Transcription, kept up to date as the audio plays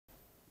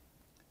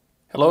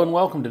Hello and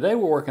welcome. Today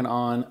we're working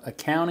on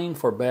accounting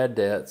for bad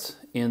debts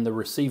in the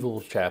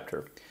receivables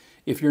chapter.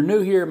 If you're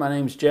new here, my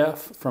name's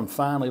Jeff from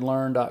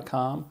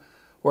finallylearn.com,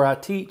 where I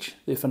teach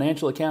the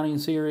financial accounting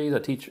series. I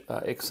teach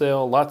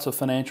Excel, lots of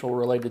financial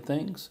related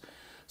things.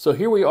 So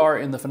here we are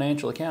in the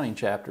financial accounting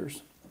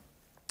chapters,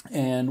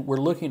 and we're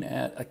looking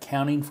at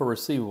accounting for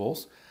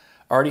receivables.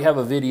 I already have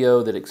a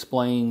video that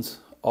explains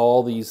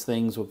all these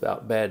things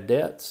about bad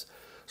debts,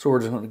 so we're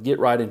just going to get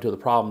right into the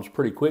problems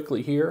pretty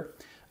quickly here.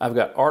 I've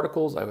got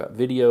articles, I've got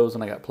videos,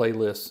 and I got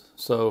playlists.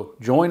 So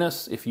join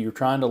us if you're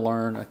trying to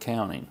learn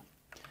accounting.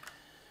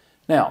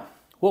 Now,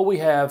 what we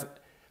have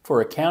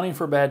for accounting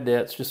for bad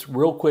debts, just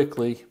real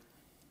quickly,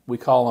 we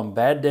call them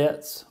bad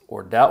debts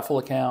or doubtful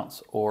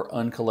accounts or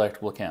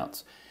uncollectible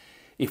accounts.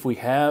 If we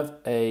have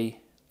a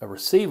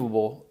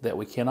receivable that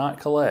we cannot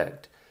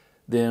collect,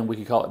 then we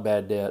can call it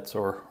bad debts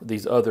or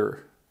these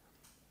other.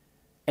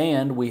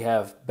 And we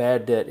have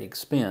bad debt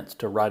expense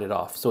to write it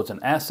off. So it's an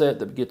asset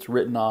that gets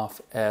written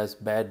off as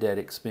bad debt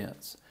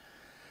expense.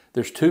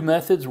 There's two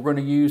methods we're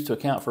going to use to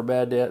account for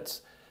bad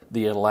debts.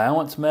 The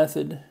allowance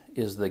method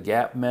is the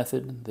GAAP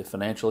method, the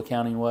financial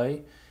accounting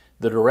way.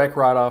 The direct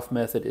write-off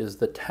method is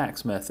the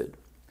tax method.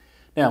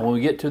 Now, when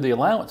we get to the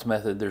allowance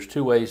method, there's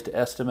two ways to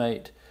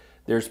estimate.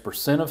 There's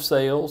percent of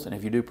sales, and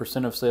if you do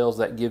percent of sales,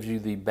 that gives you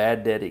the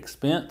bad debt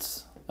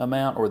expense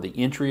amount or the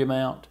entry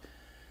amount.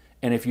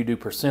 And if you do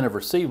percent of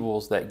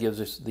receivables, that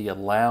gives us the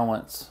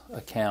allowance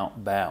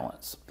account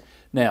balance.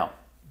 Now,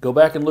 go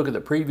back and look at the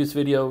previous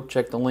video,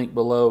 check the link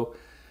below.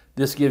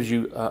 This gives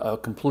you a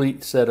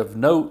complete set of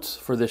notes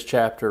for this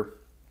chapter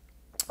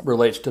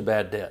relates to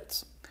bad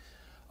debts.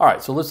 All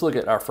right, so let's look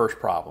at our first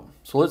problem.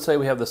 So let's say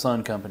we have the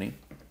Sun Company.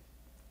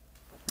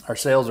 Our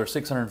sales are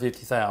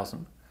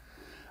 $650,000.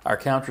 Our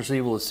accounts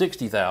receivable is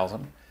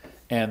 $60,000.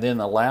 And then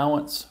the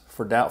allowance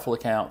for doubtful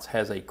accounts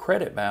has a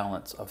credit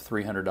balance of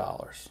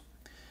 $300.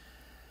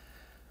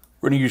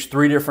 We're going to use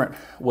three different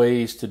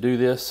ways to do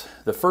this.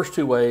 The first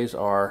two ways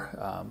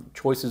are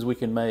choices we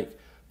can make: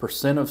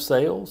 percent of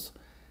sales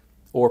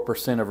or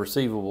percent of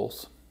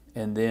receivables,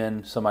 and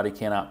then somebody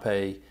cannot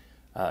pay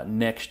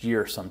next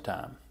year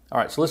sometime. All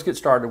right, so let's get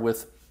started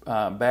with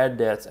bad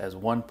debts as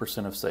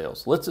 1% of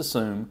sales. Let's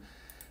assume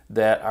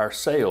that our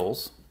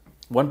sales,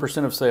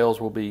 1% of sales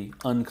will be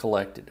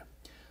uncollected.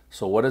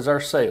 So what is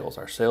our sales?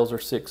 Our sales are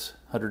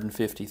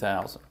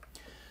 $650,000.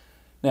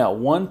 Now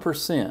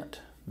 1%,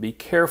 be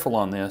careful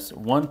on this,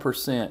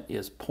 1%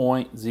 is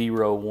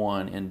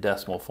 0.01 in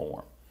decimal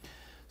form.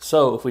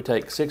 So if we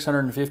take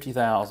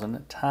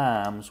 650,000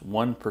 times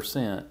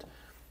 1%,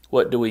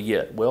 what do we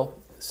get? Well,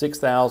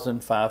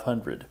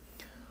 6,500.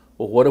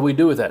 Well, what do we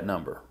do with that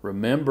number?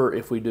 Remember,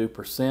 if we do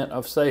percent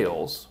of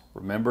sales,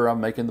 remember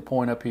I'm making the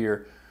point up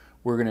here,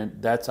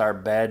 that's our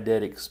bad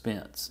debt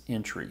expense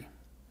entry.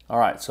 All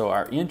right, so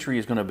our entry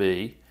is going to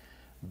be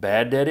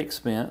bad debt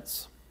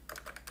expense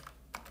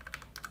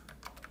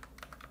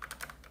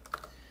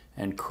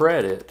and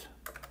credit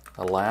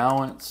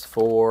allowance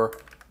for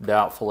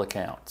doubtful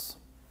accounts.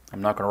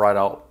 I'm not going to write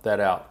all that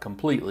out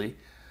completely,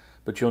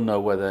 but you'll know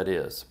what that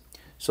is.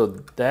 So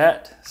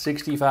that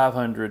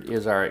 $6,500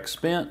 is our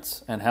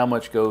expense, and how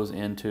much goes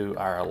into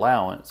our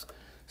allowance?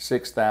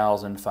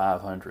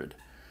 $6,500.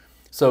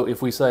 So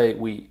if we say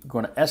we're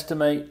going to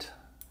estimate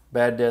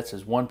bad debts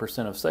as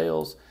 1% of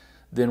sales,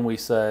 then we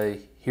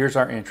say here's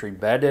our entry: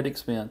 bad debt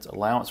expense,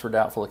 allowance for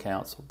doubtful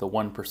accounts, the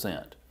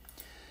 1%.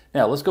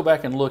 Now let's go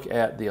back and look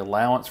at the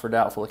allowance for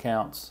doubtful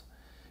accounts.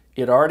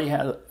 It already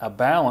had a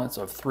balance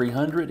of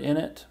 $300 in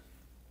it,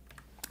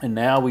 and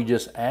now we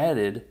just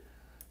added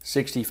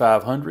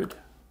 $6,500.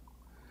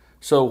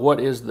 So what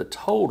is the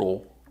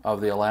total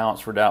of the allowance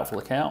for doubtful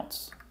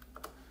accounts?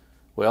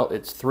 Well,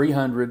 it's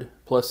 $300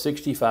 plus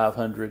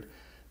 $6,500.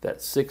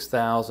 That's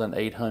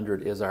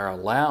 $6,800 is our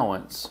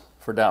allowance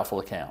for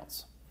doubtful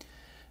accounts.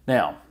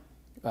 Now,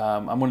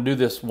 I'm going to do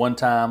this one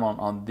time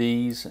on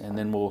these, and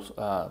then we'll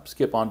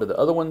skip on to the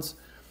other ones.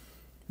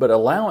 But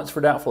allowance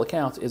for doubtful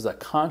accounts is a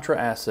contra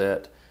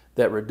asset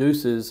that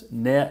reduces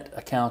net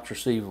accounts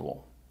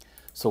receivable.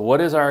 So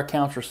what is our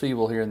accounts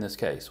receivable here in this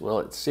case? Well,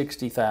 it's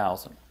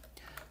 $60,000.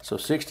 So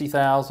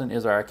 $60,000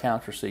 is our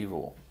accounts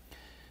receivable.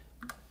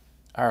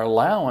 Our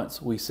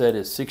allowance, we said,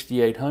 is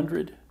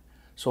 $6,800.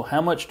 So how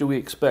much do we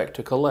expect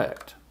to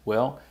collect?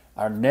 Well,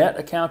 our net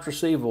accounts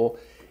receivable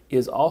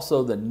is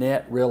also the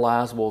net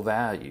realizable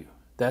value.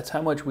 That's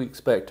how much we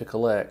expect to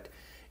collect,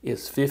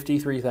 is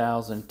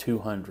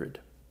 $53,200.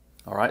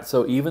 All right,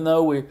 so even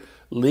though we're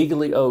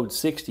legally owed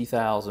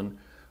 $60,000,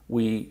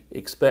 we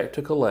expect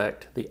to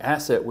collect, the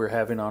asset we're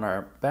having on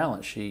our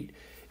balance sheet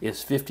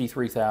is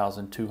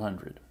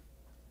 $53,200.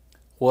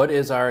 What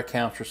is our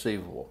accounts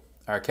receivable?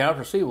 Our accounts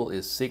receivable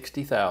is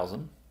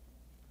 $60,000.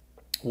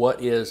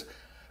 What is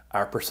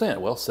our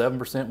percent? Well,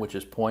 7%, which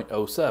is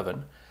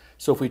 0.07.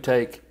 So if we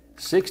take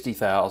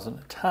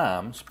 60,000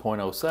 times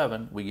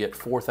 0.07, we get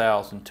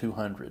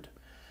 4,200.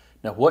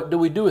 Now, what do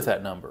we do with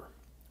that number?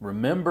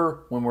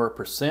 Remember, when we're a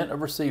percent of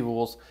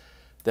receivables,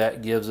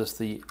 that gives us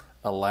the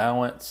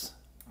allowance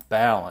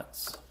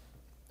balance,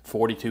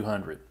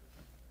 4,200.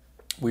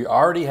 We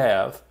already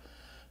have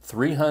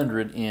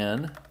 $300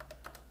 in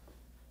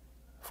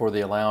for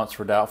the allowance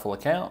for doubtful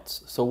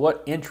accounts. So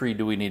what entry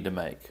do we need to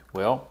make?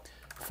 Well,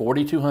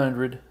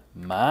 $4,200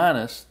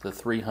 minus the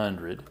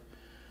 $300.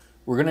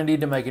 We're going to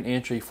need to make an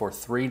entry for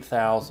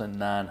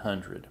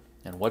 $3,900.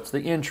 And what's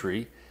the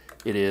entry?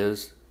 It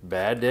is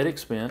bad debt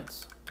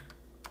expense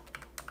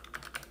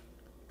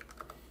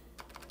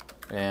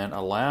and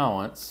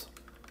allowance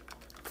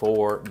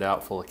for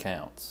doubtful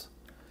accounts.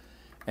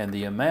 And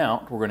the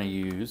amount we're going to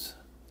use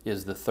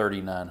is the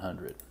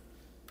 $3,900.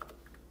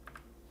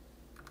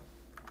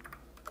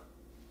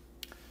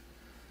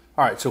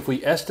 All right, so if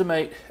we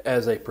estimate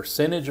as a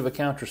percentage of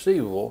accounts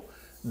receivable,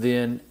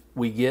 then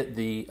we get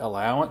the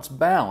allowance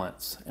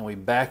balance and we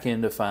back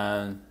in to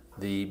find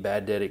the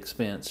bad debt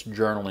expense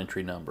journal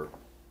entry number.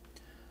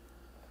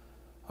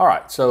 All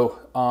right, so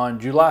on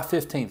July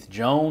 15th,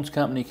 Jones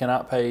Company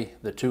cannot pay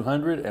the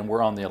 $200 and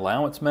we're on the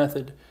allowance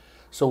method.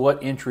 So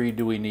what entry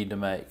do we need to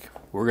make?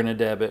 We're going to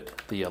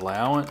debit the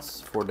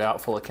allowance for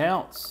doubtful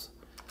accounts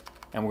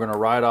and we're going to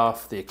write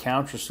off the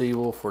accounts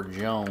receivable for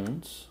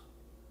Jones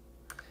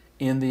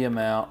in the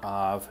amount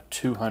of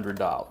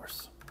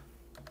 $200.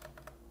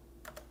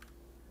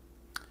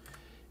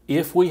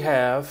 If we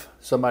have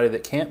somebody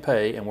that can't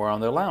pay and we're on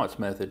the allowance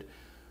method,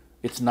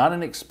 it's not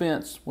an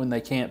expense when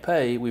they can't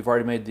pay. We've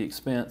already made the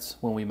expense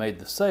when we made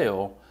the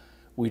sale.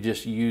 We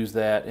just use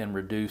that and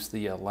reduce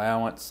the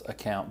allowance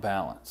account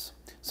balance.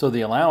 So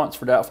the allowance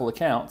for doubtful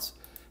accounts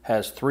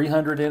has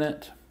 $300 in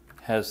it,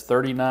 has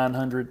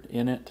 $3,900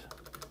 in it,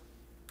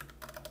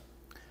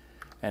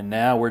 and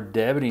now we're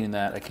debiting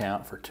that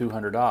account for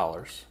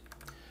 $200.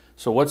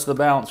 So what's the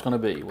balance going to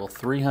be? Well,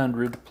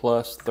 $300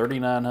 plus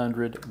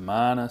 $3,900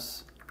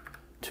 minus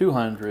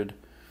 $200,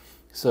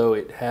 so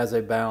it has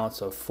a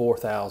balance of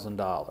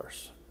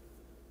 $4,000.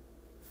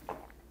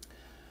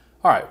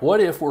 All right, what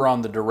if we're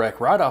on the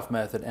direct write-off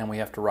method and we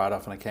have to write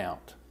off an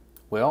account?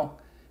 Well,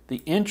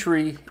 the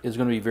entry is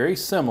going to be very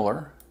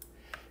similar,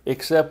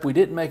 except we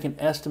didn't make an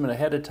estimate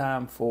ahead of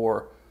time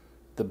for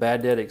the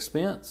bad debt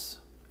expense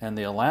and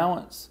the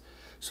allowance.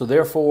 So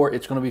therefore,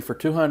 it's going to be for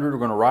 $200. We're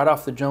going to write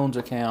off the Jones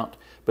account,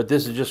 but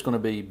this is just going to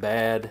be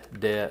bad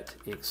debt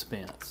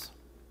expense.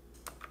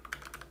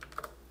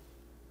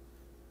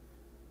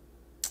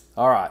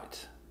 All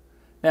right.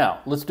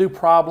 Now, let's do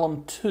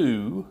problem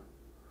 2.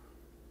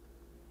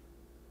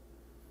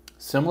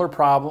 Similar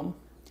problem.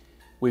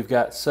 We've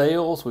got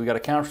sales, we've got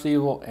accounts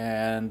receivable,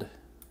 and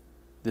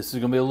this is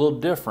going to be a little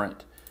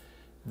different.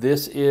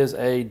 This is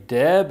a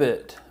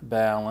debit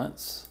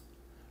balance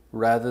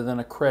rather than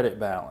a credit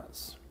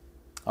balance.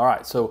 All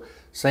right, so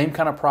same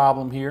kind of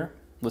problem here.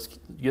 Let's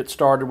get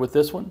started with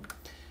this one.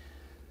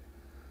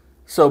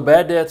 So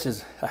bad debts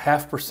is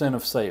 0.5%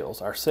 of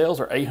sales. Our sales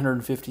are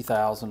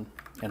 $850,000.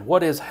 And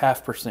what is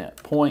 0.5%?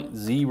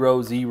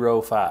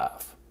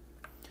 0.005.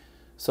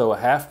 So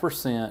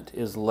 0.5%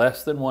 is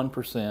less than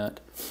 1%.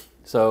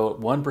 So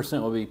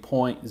 1% would be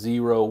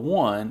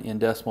 0.01 in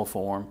decimal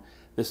form.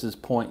 This is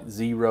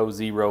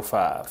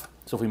 0.005.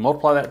 So if we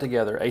multiply that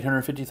together,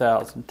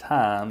 850,000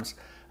 times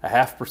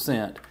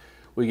 0.5%,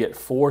 we get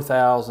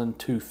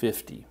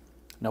 4,250.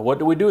 Now what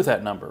do we do with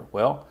that number?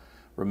 Well,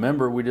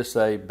 remember we just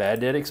say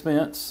bad debt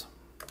expense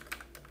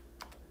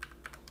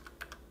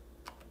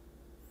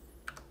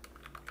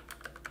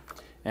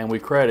and we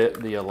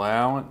credit the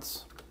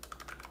allowance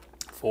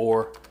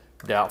for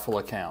doubtful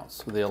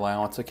accounts, the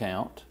allowance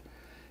account,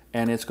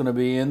 and it's going to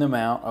be in the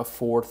amount of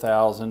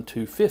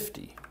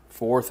 4,250.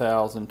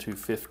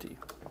 4,250.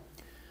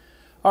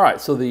 All right,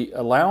 so the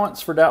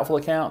allowance for doubtful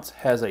accounts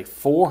has a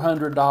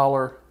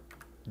 $400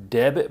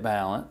 debit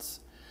balance.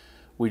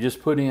 We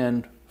just put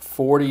in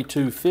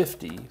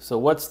 4,250. So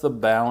what's the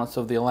balance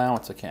of the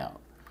allowance account?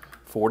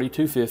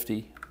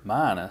 4,250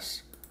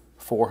 minus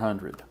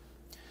 400.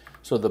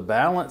 So the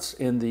balance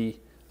in the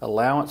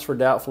allowance for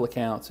doubtful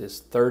accounts is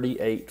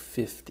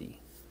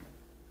 3,850.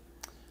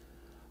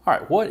 All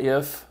right, what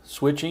if,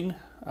 switching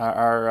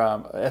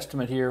our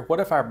estimate here, what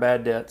if our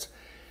bad debts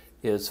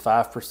is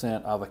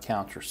 5% of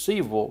accounts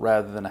receivable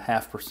rather than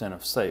 0.5%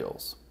 of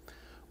sales?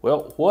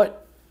 Well,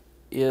 what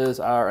is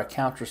our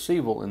accounts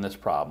receivable in this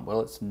problem? Well,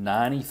 it's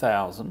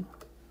 90,000.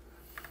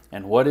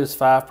 And what is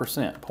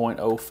 5%?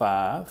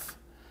 0.05.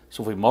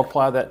 So if we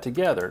multiply that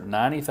together,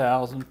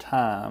 90,000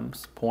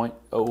 times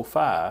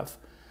 0.05,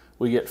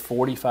 we get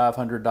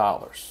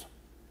 $4,500.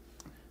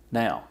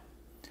 Now,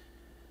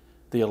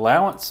 the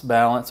allowance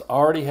balance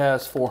already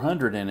has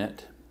 400 in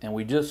it, and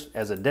we just,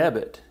 as a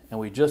debit, and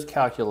we just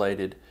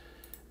calculated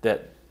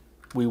that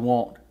we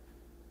want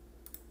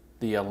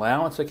the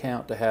allowance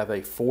account to have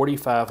a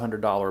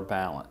 $4,500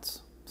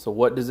 balance. So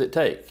what does it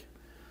take?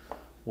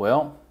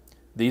 Well,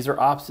 these are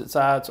opposite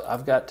sides. So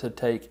I've got to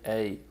take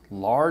a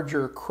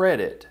larger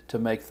credit to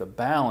make the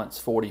balance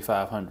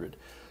 4,500.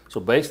 So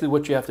basically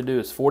what you have to do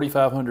is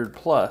 4,500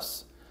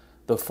 plus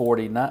the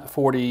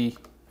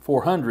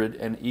 4,400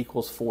 and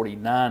equals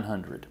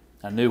 4,900.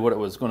 I knew what it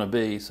was going to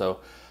be,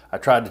 so I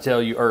tried to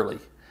tell you early.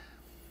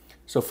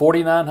 So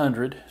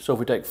 4,900, so if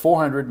we take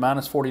 400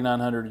 minus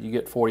 4,900, you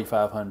get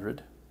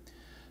 4,500.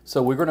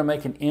 So we're going to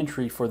make an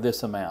entry for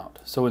this amount.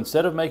 So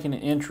instead of making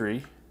an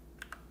entry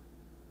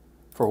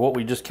for what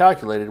we just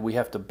calculated, we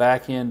have to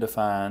back in to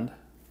find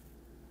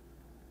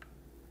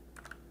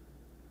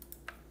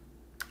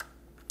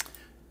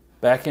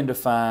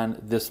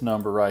this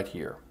number right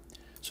here.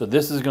 So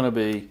this is going to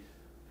be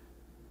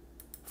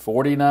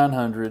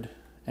 4,900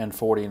 and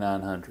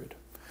 4,900.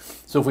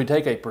 So if we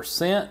take a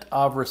percent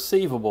of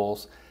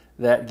receivables,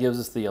 that gives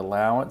us the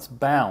allowance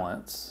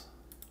balance.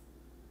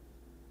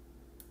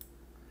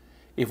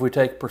 If we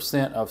take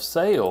percent of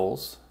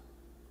sales,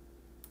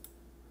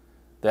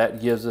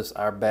 that gives us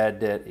our bad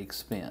debt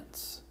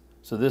expense.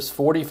 So this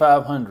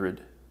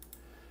 4,500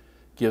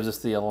 gives us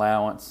the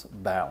allowance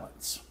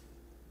balance.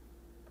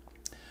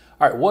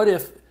 All right, what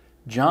if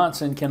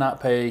Johnson cannot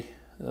pay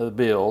the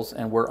bills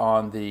and we're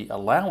on the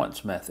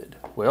allowance method?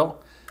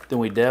 Well, then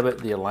we debit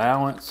the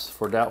allowance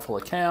for doubtful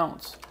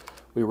accounts.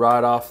 We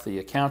write off the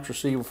accounts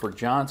receivable for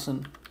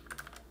Johnson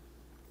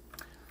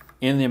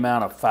in the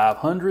amount of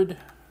 500.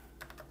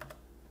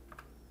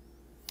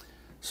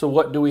 So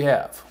what do we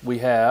have? We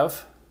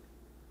have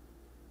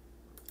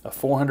a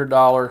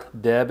 $400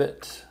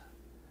 debit,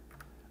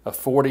 a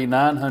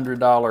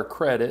 $4,900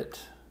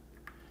 credit,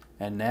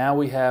 and now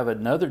we have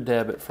another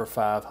debit for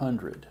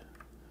 500.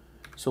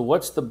 So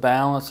what's the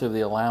balance of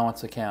the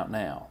allowance account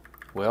now?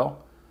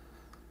 Well,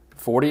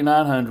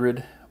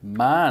 4,900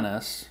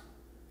 minus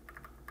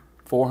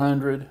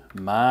 400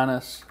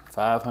 minus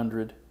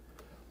 500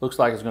 looks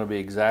like it's going to be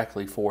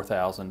exactly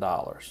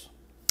 $4,000.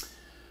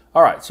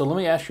 All right, so let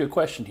me ask you a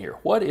question here.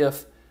 What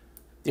if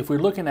we're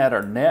looking at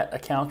our net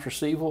accounts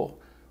receivable,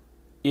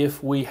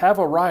 if we have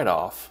a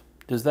write-off,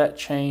 does that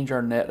change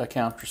our net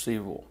accounts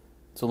receivable?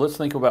 So let's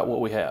think about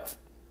what we have.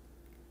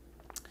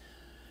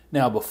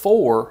 Now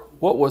before,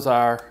 what was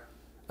our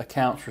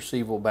accounts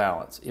receivable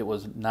balance? It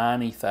was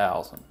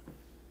 $90,000.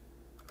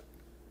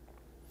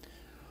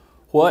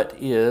 What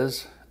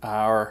is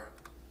our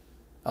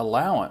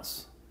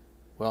allowance?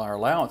 Well, our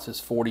allowance is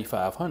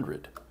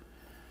 $4,500.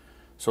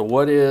 So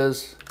what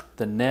is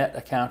the net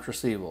accounts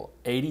receivable?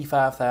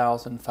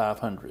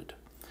 $85,500.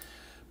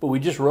 But we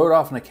just wrote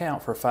off an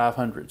account for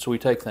 $500. So we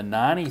take the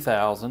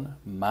 $90,000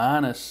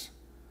 minus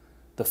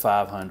the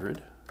 $500,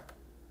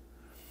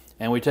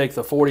 and we take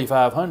the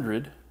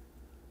 $4,500,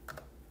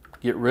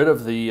 get rid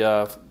of the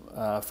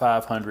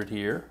 $500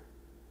 here,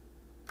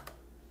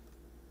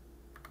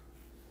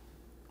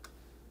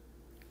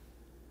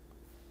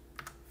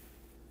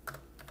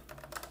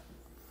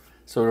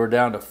 so we're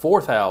down to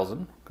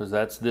 $4,000 because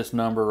that's this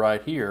number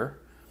right here.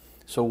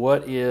 So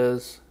what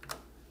is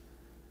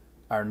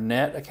our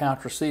net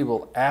accounts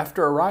receivable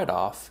after a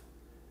write-off?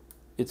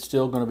 It's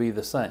still going to be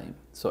the same.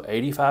 So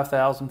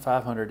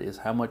 $85,500 is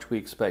how much we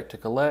expect to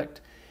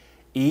collect.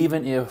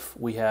 Even if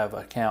we have an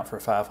account for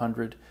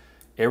 $500,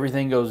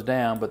 everything goes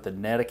down, but the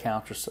net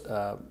account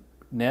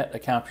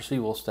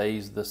receivable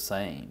stays the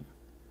same.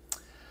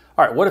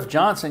 All right, what if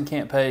Johnson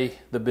can't pay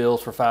the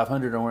bills for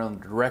 $500 and we're on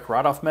the direct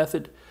write-off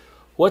method?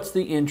 What's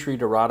the entry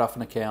to write off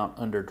an account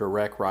under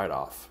direct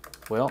write-off?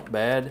 Well,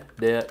 bad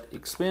debt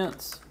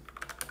expense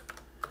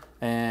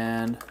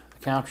and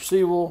accounts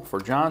receivable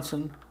for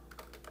Johnson,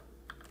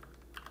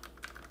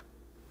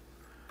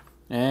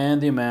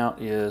 and the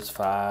amount is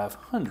 $500.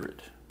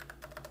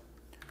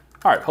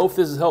 All right, hope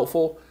this is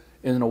helpful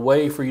in a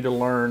way for you to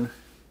learn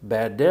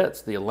bad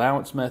debts, the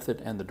allowance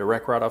method, and the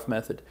direct write-off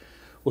method.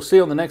 We'll see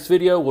you on the next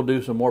video. We'll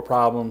do some more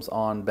problems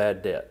on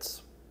bad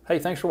debts. Hey,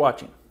 thanks for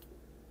watching.